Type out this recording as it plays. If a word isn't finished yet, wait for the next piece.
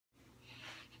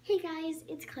Hey guys,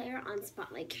 it's Claire on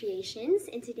Spotlight Creations,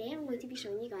 and today I'm going to be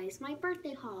showing you guys my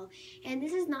birthday haul. And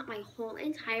this is not my whole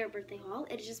entire birthday haul,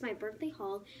 it is just my birthday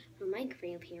haul from my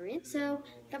grandparents. So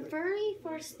the very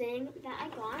first thing that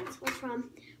I got was from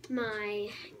my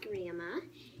grandma,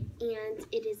 and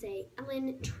it is a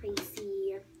Ellen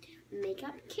Tracy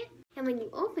makeup kit. And when you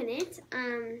open it,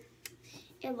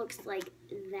 it looks like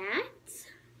that.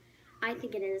 I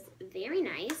think it is very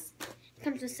nice. It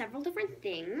comes with several different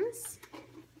things.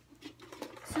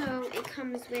 So it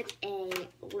comes with a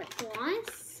lip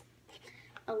gloss,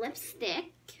 a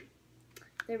lipstick,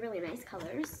 they're really nice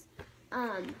colors,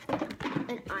 an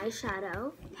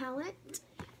eyeshadow palette,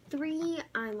 3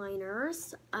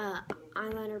 eyeliners,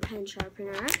 eyeliner pen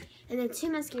sharpener, and then 2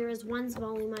 mascaras, one's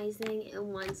volumizing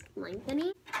and one's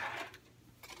lengthening.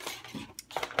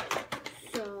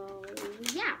 So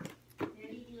yeah.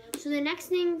 So the next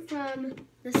thing from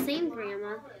the same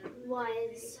grandma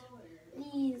was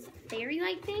these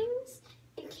fairy-like things.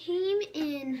 It came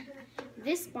in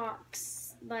this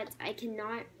box, but I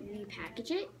cannot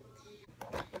repackage it.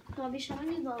 So I'll be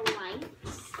showing you the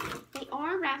lights. They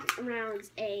are wrapped around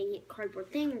a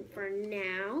cardboard thing for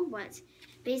now, but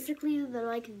basically they're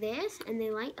like this and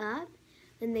they light up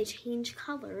and they change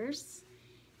colors,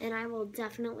 and I will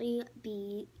definitely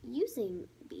be using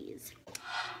these.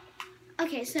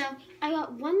 Okay, so I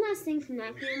got one last thing from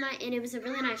that grandma, and it was a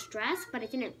really nice dress, but it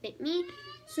didn't fit me.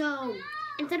 So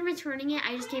instead of returning it,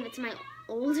 I just gave it to my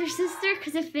older sister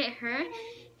because it fit her.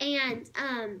 And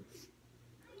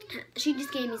she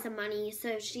just gave me some money,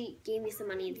 so she gave me some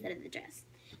money instead of the dress.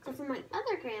 So for my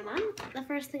other grandma, the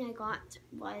first thing I got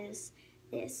was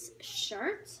this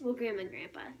shirt. Well, grandma and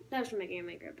grandpa. That was from my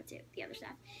grandma and grandpa too, the other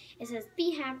stuff. It says,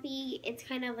 "Be happy." It's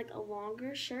kind of like a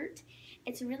longer shirt.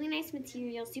 It's a really nice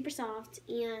material, super soft,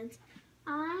 and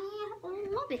I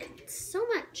love it so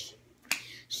much.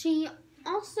 She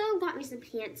also got me some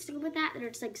pants to go with that. They're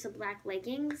just like some black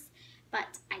leggings,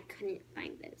 but I couldn't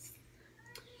find those.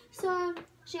 So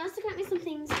she also got me some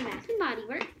things from Bath & Body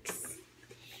Works.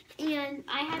 And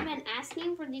I had been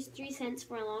asking for these 3 scents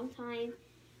for a long time,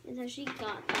 and so she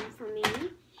got them for me.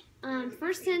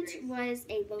 First scent was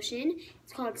a lotion.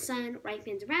 It's called Sun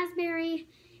Ripened Raspberry.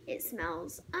 It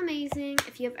smells amazing.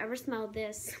 If you have ever smelled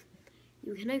this,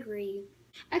 you can agree.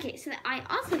 Okay, so I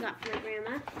also got from my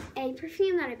grandma a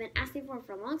perfume that I've been asking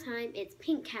for a long time. It's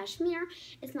Pink Cashmere.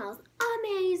 It smells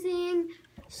amazing.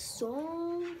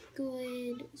 So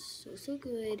good. So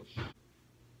good.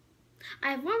 I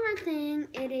have one more thing.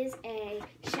 It is a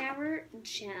shower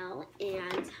gel,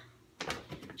 and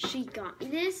she got me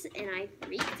this, and I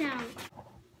freaked out.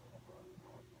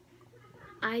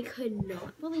 I could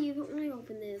not believe it when I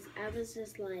opened this. I was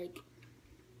just like,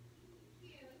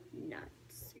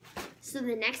 nuts. So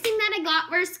the next thing that I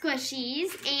got were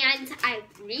squishies, and I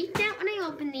freaked out when I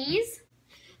opened these.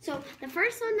 So the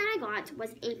first one that I got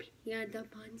was a panda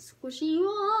bun squishy.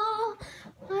 Oh,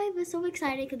 I was so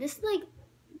excited because this is like,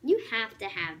 you have to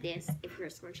have this if you're a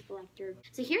squishy collector.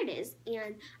 So here it is,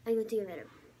 and I'm going to give it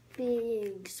a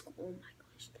big squish. Oh my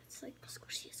gosh, that's like the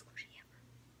squishiest squishy ever.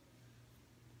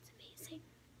 It's amazing.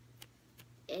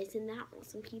 Isn't that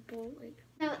awesome, people? Like,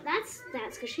 so that's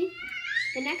that squishy.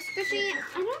 The next squishy,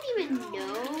 I don't even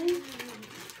know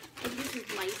if this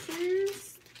is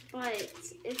licensed, but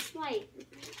it's like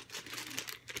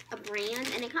a brand,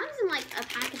 and it comes in like a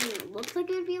packaging that looks like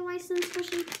it would be a licensed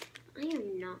squishy. I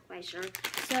am not quite sure.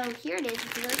 So here it is.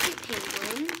 It's a really cute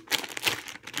penguin.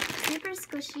 Super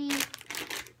squishy.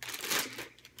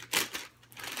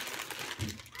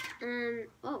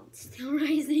 Oh, it's still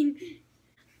rising.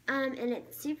 And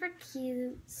it's super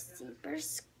cute, super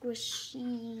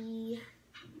squishy,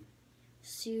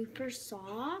 super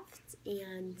soft,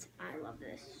 and I love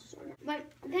this so much.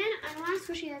 But then the last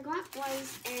squishy I got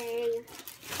was a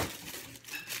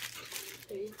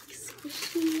big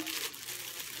squishy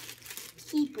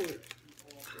people.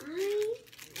 I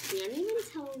can't even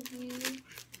tell you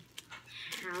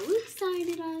how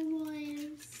excited I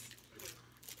was.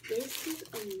 This is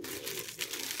amazing.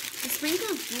 The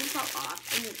sprinkles do fall off,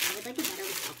 and I would like it better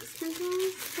without the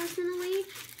sprinkles, personally,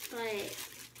 but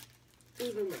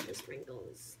even with the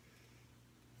sprinkles,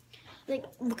 like,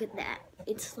 look at that.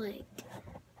 It's like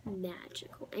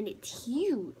magical, and it's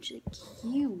huge, like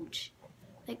huge.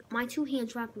 Like, my 2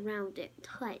 hands wrap around it,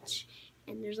 touch,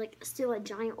 and there's like still a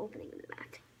giant opening in the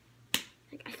back.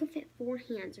 Like, I could fit 4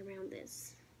 hands around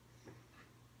this.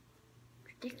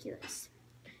 Ridiculous.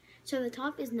 So the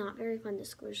top is not very fun to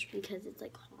squish because it's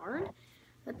like hard,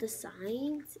 but the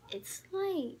sides, it's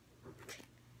like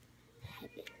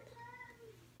heaven.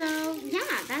 So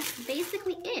yeah, that's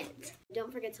basically it.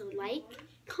 Don't forget to like,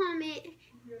 comment,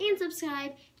 and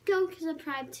subscribe go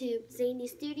subscribe to ZaNy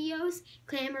Studios,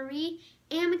 Claire Marie,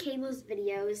 and Makayla's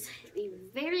videos. It'd be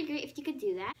very great if you could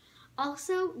do that.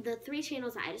 Also, the 3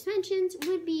 channels that I just mentioned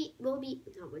will be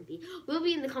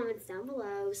in the comments down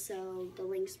below, so the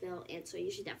links will, and so you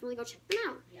should definitely go check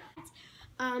them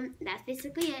out. That's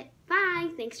basically it.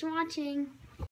 Bye. Thanks for watching.